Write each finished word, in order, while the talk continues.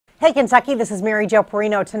Hey, Kentucky, this is Mary Jo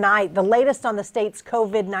Perino. Tonight, the latest on the state's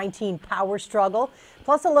COVID-19 power struggle,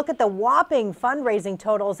 plus a look at the whopping fundraising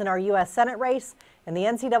totals in our U.S. Senate race, and the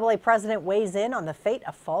NCAA president weighs in on the fate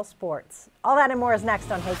of fall sports. All that and more is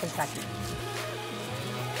next on Hey, Kentucky.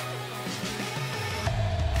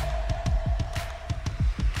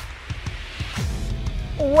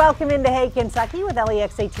 Welcome into Hey, Kentucky with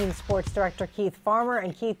LEX 18 Sports Director Keith Farmer.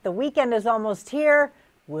 And Keith, the weekend is almost here.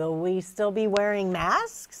 Will we still be wearing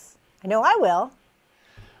masks? I know I will.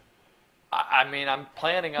 I mean, I'm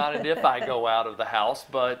planning on it if I go out of the house,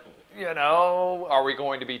 but, you know, are we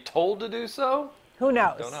going to be told to do so? Who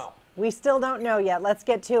knows? Don't know. We still don't know yet. Let's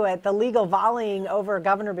get to it. The legal volleying over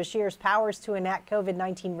Governor Beshear's powers to enact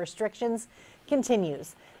COVID-19 restrictions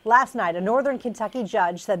continues. Last night, a Northern Kentucky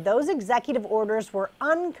judge said those executive orders were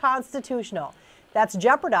unconstitutional. That's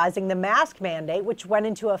jeopardizing the mask mandate, which went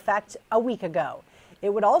into effect a week ago.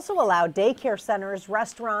 It would also allow daycare centers,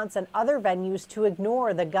 restaurants, and other venues to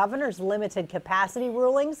ignore the governor's limited capacity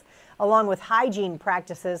rulings, along with hygiene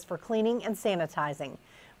practices for cleaning and sanitizing.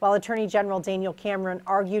 While Attorney General Daniel Cameron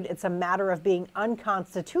argued it's a matter of being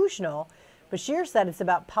unconstitutional, Beshear said it's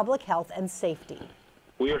about public health and safety.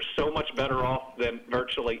 We are so much better off than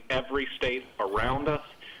virtually every state around us.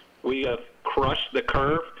 We have crushed the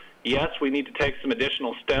curve. Yes, we need to take some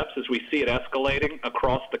additional steps as we see it escalating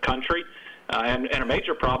across the country. And a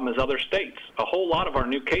major problem is other states. A whole lot of our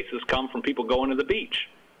new cases come from people going to the beach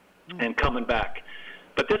and coming back.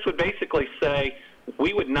 But this would basically say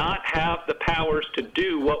we would not have the powers to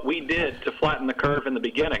do what we did to flatten the curve in the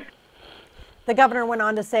beginning. The governor went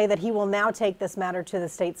on to say that he will now take this matter to the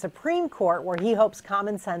state Supreme Court, where he hopes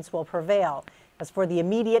common sense will prevail. As for the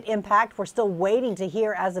immediate impact, we're still waiting to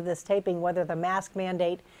hear as of this taping whether the mask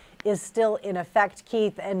mandate is still in effect,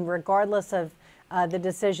 Keith, and regardless of the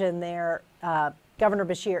decision there, Governor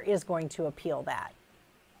Beshear is going to appeal that.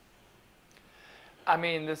 I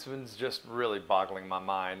mean, this one's just really boggling my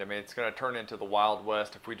mind. I mean, it's going to turn into the Wild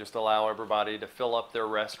West if we just allow everybody to fill up their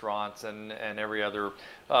restaurants and every other,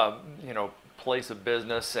 place of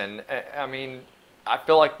business. And I mean, I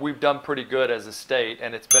feel like we've done pretty good as a state,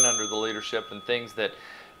 and it's been under the leadership and things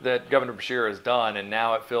that Governor Beshear has done. And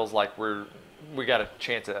now it feels like we got a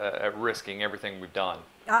chance at risking everything we've done.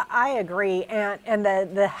 I agree. And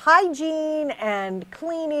the hygiene and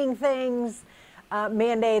cleaning things,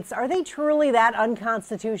 mandates, are they truly that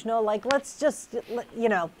unconstitutional? Like, let's just,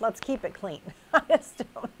 let's keep it clean. I just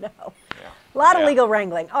don't know. Yeah. A lot of legal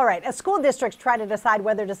wrangling. All right, as school districts try to decide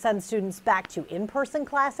whether to send students back to in-person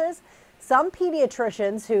classes, some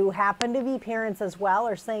pediatricians who happen to be parents as well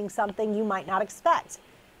are saying something you might not expect,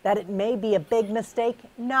 that it may be a big mistake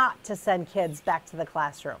not to send kids back to the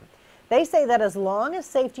classroom. They say that as long as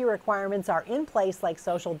safety requirements are in place, like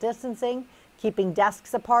social distancing, keeping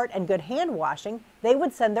desks apart, and good hand washing, they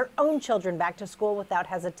would send their own children back to school without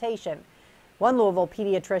hesitation. One Louisville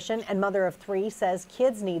pediatrician and mother of 3 says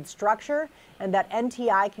kids need structure and that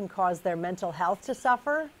NTI can cause their mental health to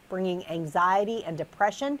suffer, bringing anxiety and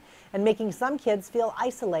depression and making some kids feel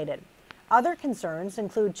isolated. Other concerns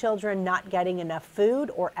include children not getting enough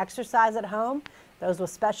food or exercise at home, those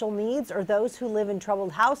with special needs, or those who live in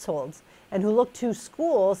troubled households and who look to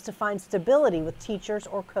schools to find stability with teachers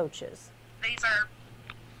or coaches. These are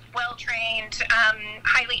well-trained,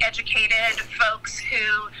 highly educated folks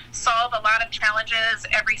who solve a lot of challenges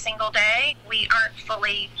every single day. We aren't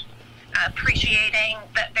fully appreciating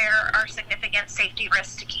that there are significant safety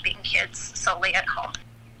risks to keeping kids solely at home.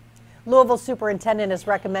 Louisville superintendent is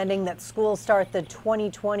recommending that schools start the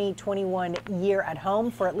 2020-21 year at home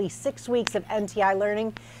for at least 6 weeks of NTI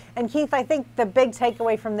learning. And Keith, I think the big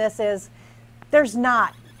takeaway from this is there's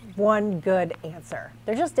not one good answer.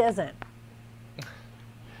 There just isn't.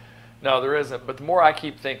 No, there isn't. But the more I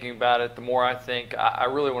keep thinking about it, the more I think I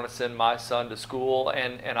really want to send my son to school.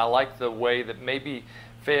 And I like the way that maybe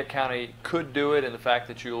Fayette County could do it, and the fact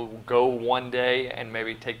that you'll go one day and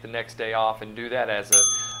maybe take the next day off and do that as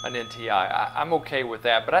an NTI. I'm okay with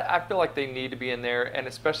that, but I feel like they need to be in there, and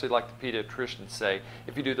especially like the pediatricians say,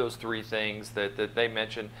 if you do those 3 things that they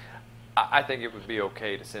mentioned, I think it would be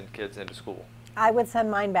okay to send kids into school. I would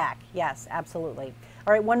send mine back. Yes, absolutely.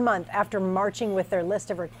 All right, 1 month after marching with their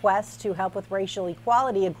list of requests to help with racial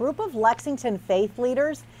equality, a group of Lexington faith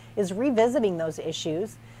leaders is revisiting those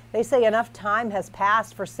issues. They say enough time has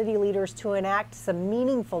passed for city leaders to enact some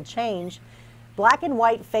meaningful change. Black and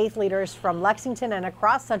white faith leaders from Lexington and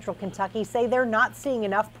across central Kentucky say they're not seeing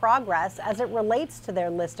enough progress as it relates to their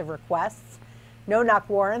list of requests. No-knock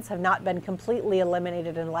warrants have not been completely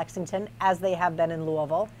eliminated in Lexington as they have been in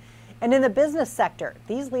Louisville. And in the business sector,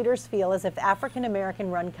 these leaders feel as if African American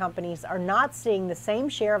run companies are not seeing the same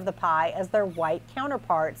share of the pie as their white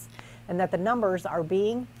counterparts, and that the numbers are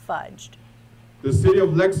being fudged. The city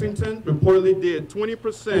of Lexington reportedly did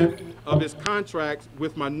 20% of its contracts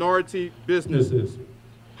with minority businesses.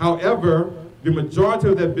 However, the majority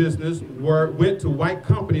of that business went to white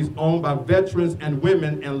companies owned by veterans and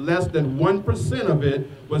women, and less than 1% of it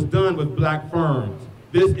was done with black firms.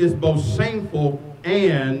 This is both shameful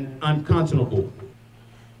and unconscionable.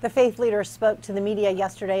 The faith leader spoke to the media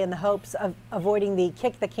yesterday in the hopes of avoiding the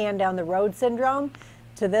kick the can down the road syndrome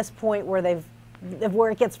to this point where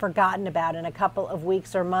it gets forgotten about in a couple of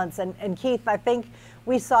weeks or months. And Keith, I think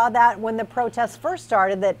we saw that when the protests first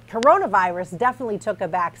started, that coronavirus definitely took a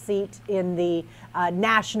back seat in the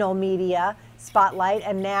national media spotlight,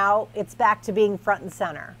 and now it's back to being front and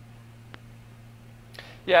center.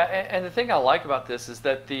 Yeah, and the thing I like about this is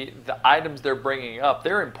that the items they're bringing up,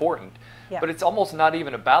 they're important, yeah. But it's almost not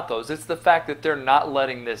even about those. It's the fact that they're not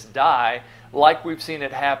letting this die, like we've seen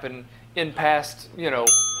it happen in past,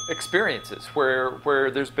 experiences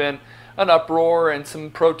where there's been an uproar and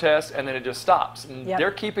some protests, and then it just stops. And yep.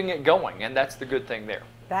 They're keeping it going, and that's the good thing there.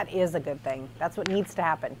 That is a good thing. That's what needs to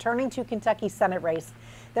happen. Turning to Kentucky Senate race,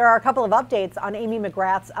 there are a couple of updates on Amy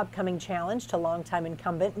McGrath's upcoming challenge to longtime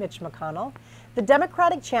incumbent Mitch McConnell. The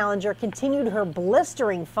Democratic challenger continued her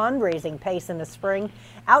blistering fundraising pace in the spring,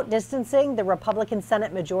 outdistancing the Republican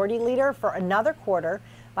Senate Majority Leader for another quarter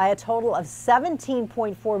by a total of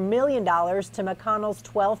 $17.4 million to McConnell's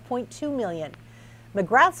 $12.2 million.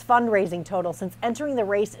 McGrath's fundraising total since entering the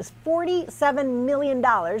race is $47 million,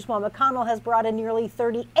 while McConnell has brought in nearly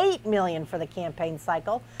 $38 million for the campaign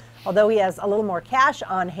cycle, although he has a little more cash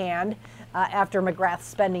on hand after McGrath's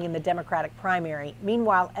spending in the Democratic primary.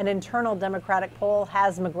 Meanwhile, an internal Democratic poll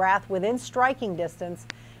has McGrath within striking distance,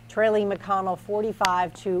 trailing McConnell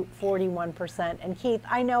 45 to 41%. And Keith,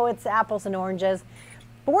 I know it's apples and oranges,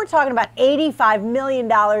 but we're talking about $85 million.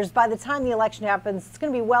 By the time the election happens, it's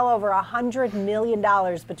going to be well over $100 million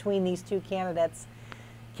between these two candidates.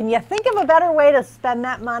 Can you think of a better way to spend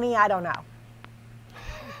that money? I don't know.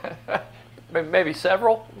 Maybe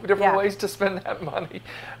several different ways to spend that money.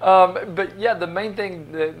 But yeah, the main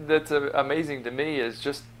thing that's amazing to me is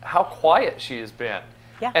just how quiet she has been,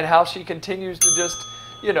 and how she continues to just,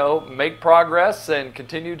 make progress and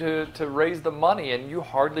continue to raise the money, and you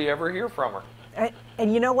hardly ever hear from her.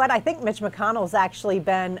 And you know what? I think Mitch McConnell's actually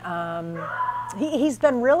been, he's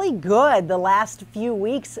been really good the last few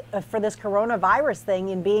weeks for this coronavirus thing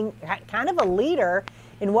in being kind of a leader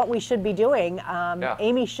in what we should be doing.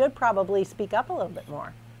 Amy should probably speak up a little bit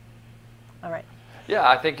more. All right. Yeah,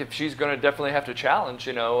 I think if she's going to definitely have to challenge,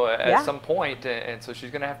 at some point, and so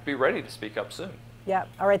she's going to have to be ready to speak up soon. Yeah.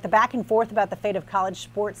 All right. The back and forth about the fate of college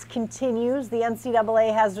sports continues. The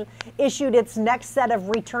NCAA has issued its next set of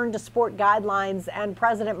return to sport guidelines, and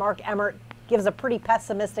President Mark Emmert gives a pretty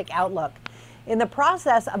pessimistic outlook. In the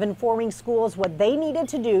process of informing schools what they needed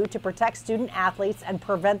to do to protect student athletes and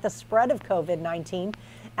prevent the spread of COVID-19,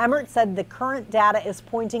 Emmert said the current data is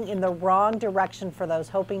pointing in the wrong direction for those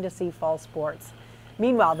hoping to see fall sports.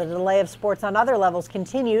 Meanwhile, the delay of sports on other levels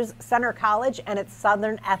continues. Centre College and its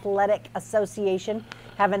Southern Athletic Association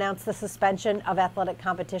have announced the suspension of athletic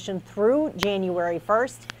competition through January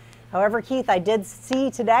 1st. However, Keith, I did see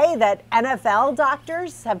today that NFL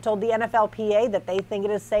doctors have told the NFLPA that they think it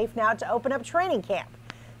is safe now to open up training camp.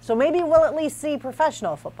 So maybe we'll at least see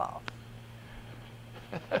professional football.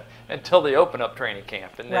 Until they open up training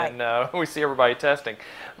camp, and then we see everybody testing.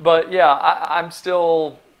 But yeah, I'm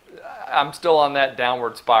still on that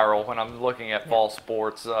downward spiral when I'm looking at fall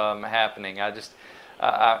sports happening.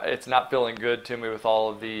 It's not feeling good to me with all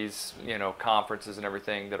of these, conferences and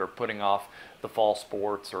everything that are putting off the fall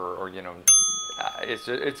sports, or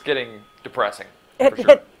it's getting depressing. For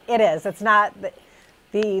sure. It is. It's not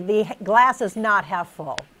the glass is not half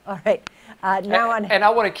full. All right. And I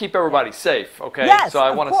want to keep everybody safe. Okay. Yes, so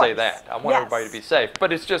I want to say course. that I want everybody to be safe,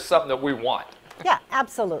 but it's just something that we want. Yeah,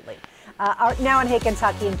 absolutely. Now in Hey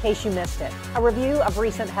Kentucky, in case you missed it, a review of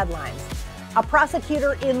recent headlines. A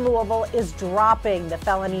prosecutor in Louisville is dropping the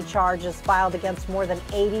felony charges filed against more than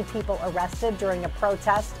 80 people arrested during a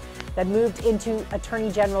protest that moved into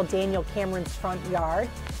Attorney General Daniel Cameron's front yard.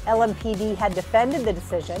 LMPD had defended the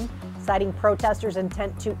decision, citing protesters'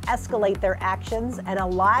 intent to escalate their actions and a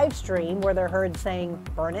live stream where they're heard saying,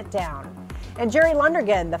 "Burn it down." And Jerry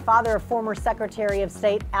Lundergan, the father of former Secretary of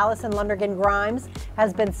State Allison Lundergan Grimes,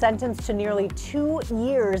 has been sentenced to nearly 2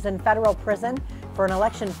 years in federal prison for an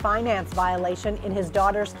election finance violation in his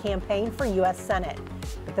daughter's campaign for U.S. Senate.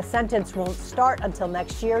 But the sentence won't start until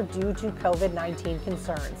next year due to COVID-19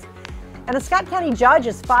 concerns. And a Scott County judge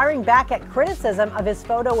is firing back at criticism of his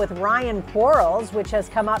photo with Ryan Quarles, which has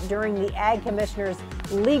come up during the Ag Commissioner's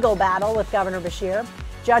legal battle with Governor Beshear.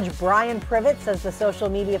 Judge Brian Privet says the social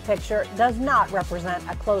media picture does not represent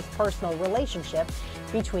a close personal relationship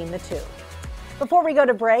between the two. Before we go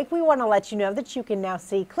to break, we want to let you know that you can now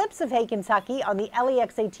see clips of Hey Kentucky on the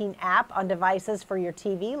LEX18 app on devices for your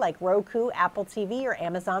TV like Roku, Apple TV, or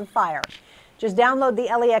Amazon Fire. Just download the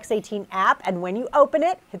LEX18 app, and when you open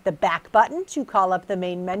it, hit the back button to call up the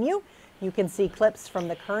main menu. You can see clips from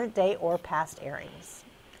the current day or past airings.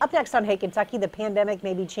 Up next on Hey Kentucky, the pandemic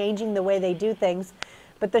may be changing the way they do things,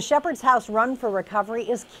 but the Shepherd's House Run for Recovery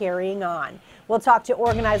is carrying on. We'll talk to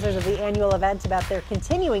organizers of the annual event about their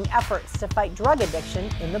continuing efforts to fight drug addiction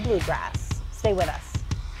in the Bluegrass. Stay with us.